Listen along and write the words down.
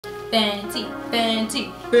Fenty,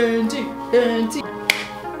 Fenty, Fenty, Fenty.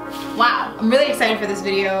 Wow, I'm really excited for this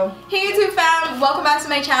video. Hey YouTube fam, welcome back to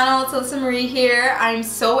my channel. It's Alyssa Marie here. I'm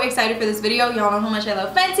so excited for this video. Y'all know how much I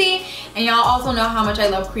love Fenty, and y'all also know how much I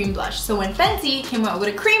love cream blush. So when Fenty came out with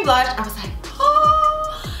a cream blush, I was like,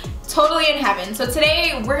 oh, totally in heaven. So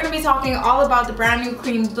today we're gonna be talking all about the brand new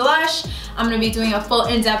cream blush. I'm gonna be doing a full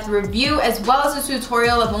in-depth review as well as a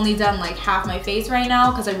tutorial. I've only done like half my face right now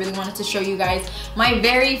because I really wanted to show you guys my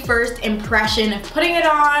very first impression of putting it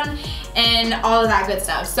on and all of that good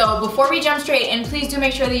stuff. So before we jump straight in, please do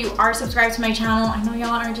make sure that you are subscribed to my channel. I know y'all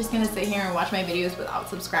aren't just gonna sit here and watch my videos without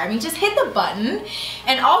subscribing. Just hit the button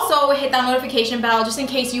and also hit that notification bell just in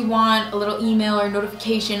case you want a little email or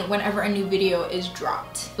notification whenever a new video is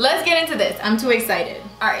dropped. Let's get into this. I'm too excited.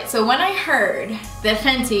 All right, so when I heard that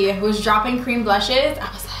Fenty was dropping cream blushes,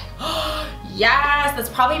 I was like, oh, yes, that's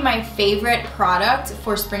probably my favorite product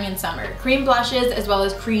for spring and summer. Cream blushes as well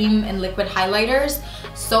as cream and liquid highlighters.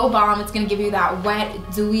 So bomb. It's gonna give you that wet,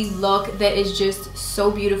 dewy look that is just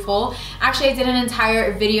so beautiful. Actually, I did an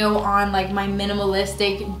entire video on like my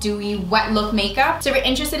minimalistic, dewy, wet look makeup. So if you're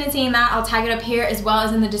interested in seeing that, I'll tag it up here as well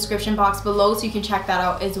as in the description box below so you can check that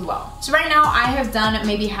out as well. So right now I have done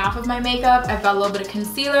maybe half of my makeup. I've got a little bit of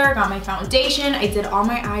concealer, got my foundation. I did all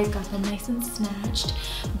my eyes, got them nice and snatched.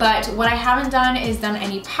 But what I haven't done is done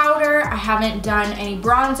any powder. I haven't done any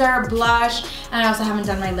bronzer, blush, and I also haven't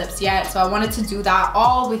done my lips yet. So I wanted to do that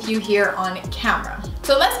all with you here on camera.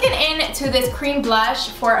 So let's get into this cream blush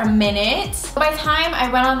for a minute. By the time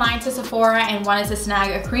I went online to Sephora and wanted to snag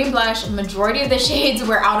a cream blush, majority of the shades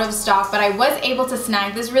were out of stock, but I was able to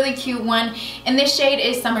snag this really cute one, and this shade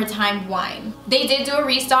is Summertime Wine. They did do a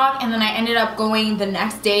restock, and then I ended up going the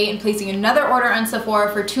next day and placing another order on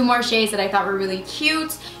Sephora for 2 more shades that I thought were really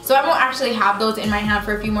cute. So I won't actually have those in my hand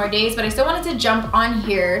for a few more days, but I still wanted to jump on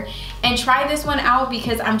here and try this one out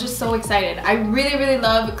because I'm just so excited. I really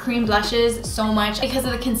love cream blushes so much because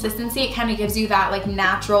of the consistency. It kind of gives you that like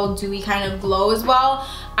natural dewy kind of glow as well.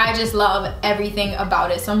 I just love everything about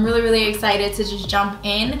it. So I'm really excited to just jump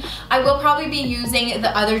in. I will probably be using the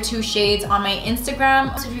other 2 shades on my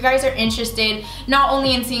Instagram. So if you guys are interested not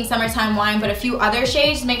only in seeing Summertime Wine but a few other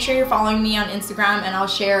shades, make sure you're following me on Instagram and I'll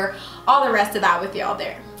share all the rest of that with y'all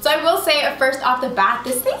there. So I will say first off the bat,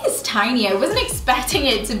 this thing is tiny. I wasn't expecting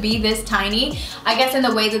it to be this tiny. I guess in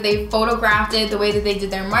the way that they photographed it, the way that they did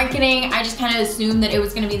their marketing, I just kind of assumed that it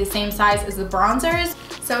was gonna be the same size as the bronzers.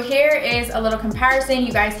 So here is a little comparison.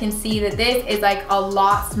 You guys can see that this is like a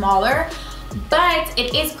lot smaller, but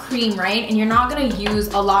it is cream, right? And you're not gonna use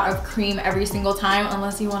a lot of cream every single time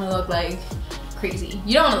unless you wanna look like crazy.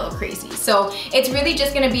 You don't want to look crazy. So it's really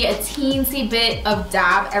just going to be a teensy bit of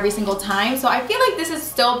dab every single time. So I feel like this is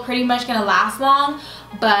still pretty much going to last long,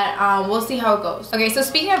 but we'll see how it goes. Okay, so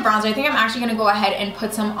speaking of bronzer, I think I'm actually going to go ahead and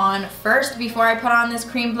put some on first before I put on this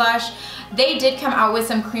cream blush. They did come out with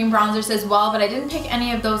some cream bronzers as well, but I didn't pick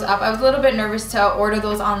any of those up. I was a little bit nervous to order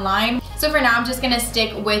those online. So for now, I'm just gonna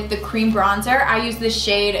stick with the cream bronzer. I use this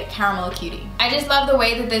shade Caramel Cutie. I just love the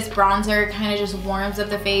way that this bronzer kind of just warms up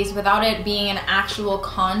the face without it being an actual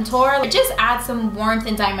contour. It just adds some warmth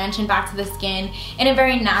and dimension back to the skin in a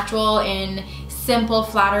very natural and simple,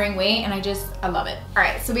 flattering way, and I love it. All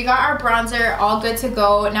right, so we got our bronzer all good to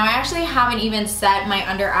go. Now I actually haven't even set my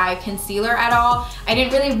under eye concealer at all. I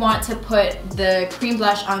didn't really want to put the cream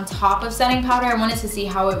blush on top of setting powder. I wanted to see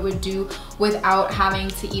how it would do without having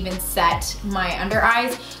to even set my under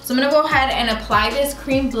eyes. So I'm gonna go ahead and apply this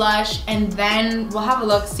cream blush, and then we'll have a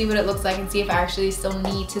look, see what it looks like, and see if I actually still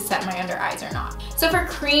need to set my under eyes or not. So for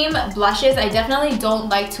cream blushes, I definitely don't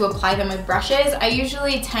like to apply them with brushes. I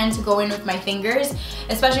usually tend to go in with my fingers,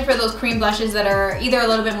 especially for those cream blushes that are either a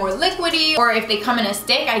little bit more liquidy, or if they come in a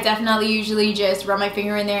stick, I definitely usually just rub my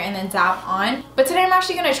finger in there and then dab on. But today I'm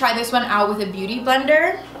actually gonna try this one out with a beauty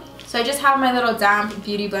blender. So I just have my little damp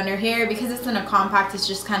beauty blender here. Because it's in a compact, it's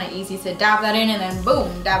just kind of easy to dab that in and then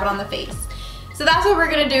boom, dab it on the face. So that's what we're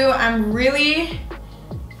gonna do. I'm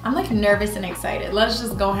like nervous and excited. Let's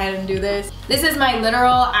just go ahead and do this. This is my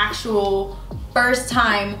literal, actual first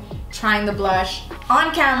time trying the blush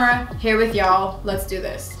on camera here with y'all. Let's do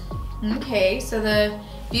this. Okay, so the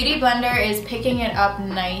beauty blender is picking it up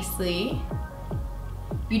nicely.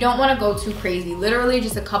 You don't want to go too crazy. Literally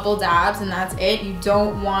just a couple dabs and that's it. You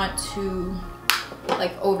don't want to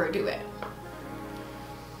like overdo it.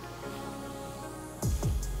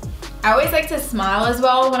 I always like to smile as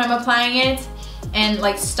well when I'm applying it and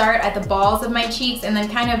like start at the balls of my cheeks and then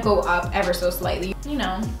kind of go up ever so slightly. You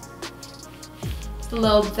know, just a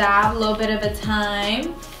little dab, a little bit of a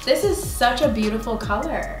time. This is such a beautiful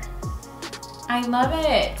color. I love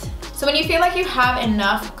it. So when you feel like you have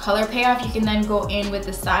enough color payoff, you can then go in with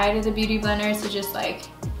the side of the beauty blender to just like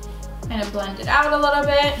kind of blend it out a little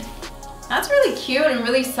bit. That's really cute and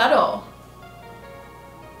really subtle.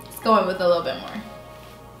 Let's go in with a little bit more.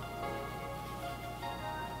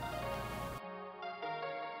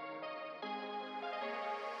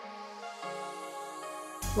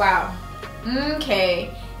 Wow.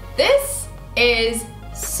 Okay. This is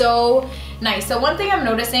so nice. So one thing I'm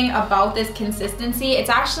noticing about this consistency, it's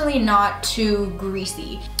actually not too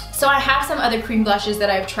greasy. So I have some other cream blushes that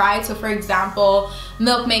I've tried. So for example,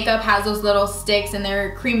 Milk Makeup has those little sticks and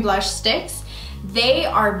they're cream blush sticks. They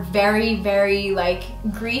are very, very like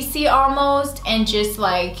greasy almost, and just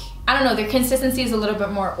like, I don't know, their consistency is a little bit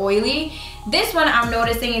more oily. This one I'm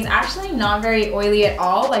noticing is actually not very oily at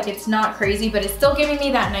all. Like, it's not crazy, but it's still giving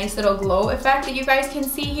me that nice little glow effect that you guys can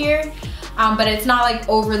see here. But it's not like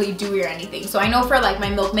overly dewy or anything. So I know for like my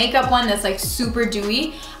Milk Makeup one that's like super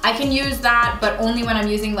dewy, I can use that, but only when I'm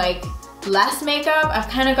using like less makeup. I've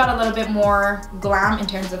kind of got a little bit more glam in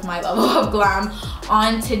terms of my level of glam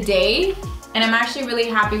on today. And I'm actually really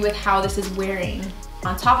happy with how this is wearing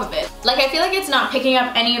on top of it. Like, I feel like it's not picking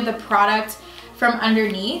up any of the product from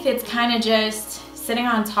underneath. It's kind of just sitting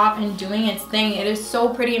on top and doing its thing. It is so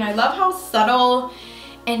pretty, and I love how subtle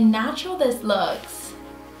and natural this looks.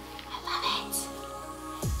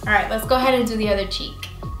 All right, let's go ahead and do the other cheek.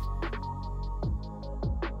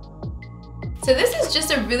 So this is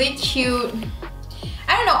just a really cute,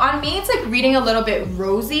 I don't know, on me it's like reading a little bit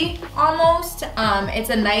rosy almost. It's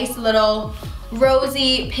a nice little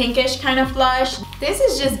rosy pinkish kind of blush. This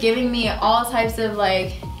is just giving me all types of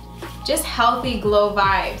like just healthy glow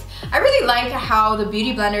vibes. I really like how the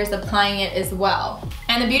Beauty Blender is applying it as well.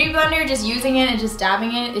 And the Beauty Blender, just using it and just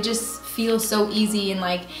dabbing it, it just feels so easy, and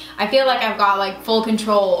like I feel like I've got like full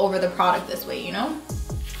control over the product this way, you know?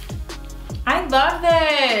 I love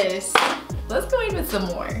this. Let's go in with some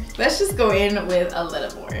more. Let's just go in with a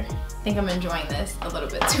little more. I think I'm enjoying this a little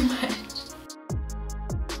bit too much.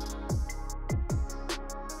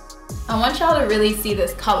 I want y'all to really see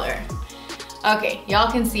this color. Okay,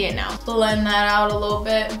 y'all can see it now. Blend that out a little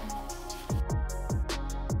bit.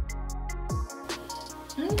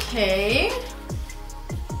 Okay.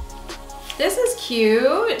 This is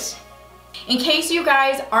cute. In case you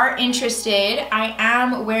guys are interested, I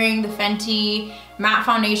am wearing the Fenty matte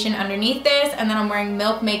foundation underneath this, and then I'm wearing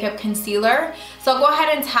Milk Makeup concealer. So I'll go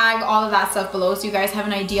ahead and tag all of that stuff below so you guys have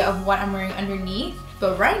an idea of what I'm wearing underneath.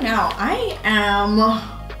 But right now, I am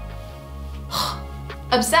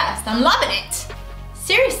obsessed. I'm loving it.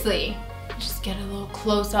 Seriously. Just get a little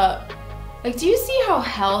close up. Like, do you see how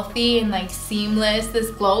healthy and like seamless this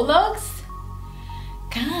glow looks?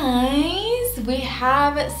 Guys, we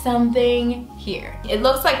have something here. It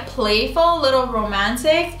looks like playful, little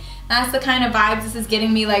romantic. That's the kind of vibes this is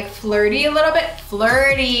getting me, like flirty a little bit.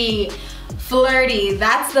 Flirty, flirty.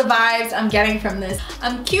 That's the vibes I'm getting from this.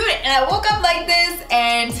 I'm cute and I woke up like this,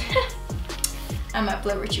 and I might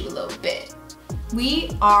flirt with you a little bit.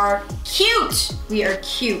 We are cute. We are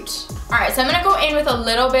cute. All right, so I'm gonna go in with a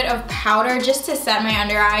little bit of powder just to set my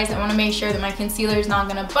under eyes. I wanna make sure that my concealer is not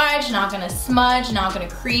gonna budge, not gonna smudge, not gonna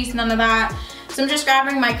crease, none of that. So I'm just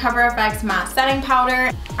grabbing my Cover FX matte setting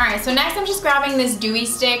powder. All right, so next I'm just grabbing this dewy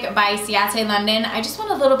stick by Ciate London. I just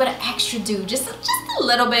want a little bit of extra dew, just a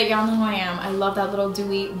little bit. Y'all know who I am. I love that little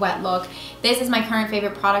dewy wet look. This is my current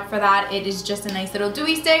favorite product for that. It is just a nice little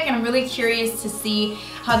dewy stick, and I'm really curious to see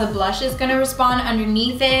how the blush is gonna respond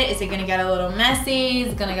underneath it. Is it gonna get a little messy?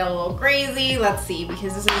 Is it gonna get a little crazy? Let's see,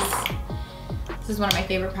 because this is one of my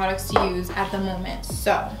favorite products to use at the moment.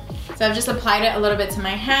 So I've just applied it a little bit to my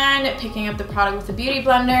hand, picking up the product with the Beauty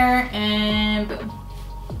Blender, and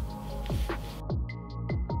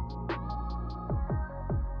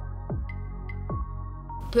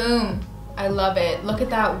boom. Boom. I love it. Look at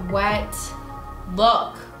that wet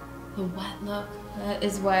look. The wet look. That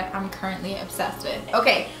is what I'm currently obsessed with.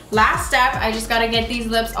 Okay, last step. I just gotta get these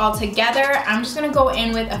lips all together. I'm just gonna go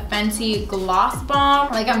in with a Fenty Gloss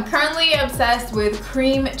Bomb. Like, I'm currently obsessed with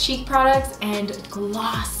cream cheek products and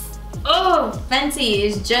gloss. Oh, Fenty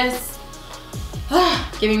is just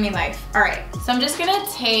giving me life. All right, so I'm just gonna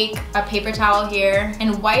take a paper towel here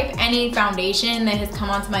and wipe any foundation that has come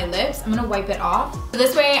onto my lips. I'm gonna wipe it off. So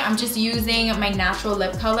this way, I'm just using my natural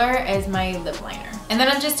lip color as my lip liner. And then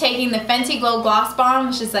I'm just taking the Fenty Glow Gloss Bomb,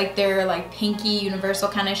 which is like their like pinky universal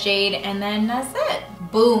kind of shade, and then that's it.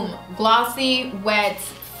 Boom, glossy, wet,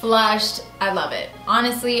 flushed. I love it.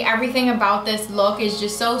 Honestly, everything about this look is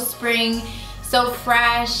just so spring, so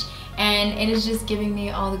fresh. and it is just giving me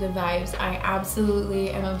all the good vibes. I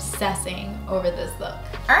absolutely am obsessing over this look.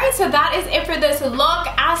 Alright, so that is it for this look.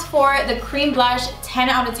 As for the cream blush, 10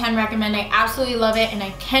 out of 10 recommend. I absolutely love it and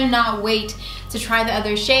I cannot wait to try the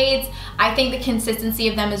other shades. I think the consistency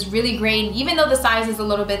of them is really great. Even though the size is a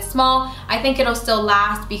little bit small, I think it'll still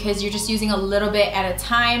last because you're just using a little bit at a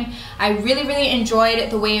time. I really enjoyed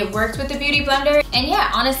the way it worked with the Beauty Blender. And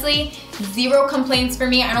yeah, honestly, zero complaints for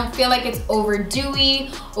me. I don't feel like it's over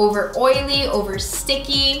dewy, over oily, over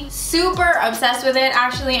sticky. Super obsessed with it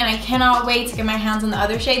actually, and I cannot wait to get my hands on the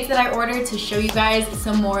other shades that I ordered to show you guys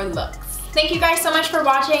some more looks. Thank you guys so much for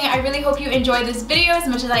watching. I really hope you enjoyed this video as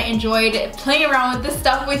much as I enjoyed playing around with this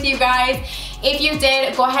stuff with you guys. If you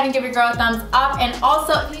did, go ahead and give your girl a thumbs up. And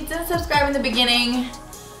also, if you didn't subscribe in the beginning,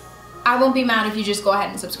 I won't be mad if you just go ahead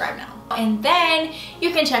and subscribe now. And then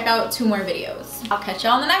you can check out 2 more videos. I'll catch you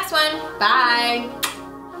on the next one. Bye.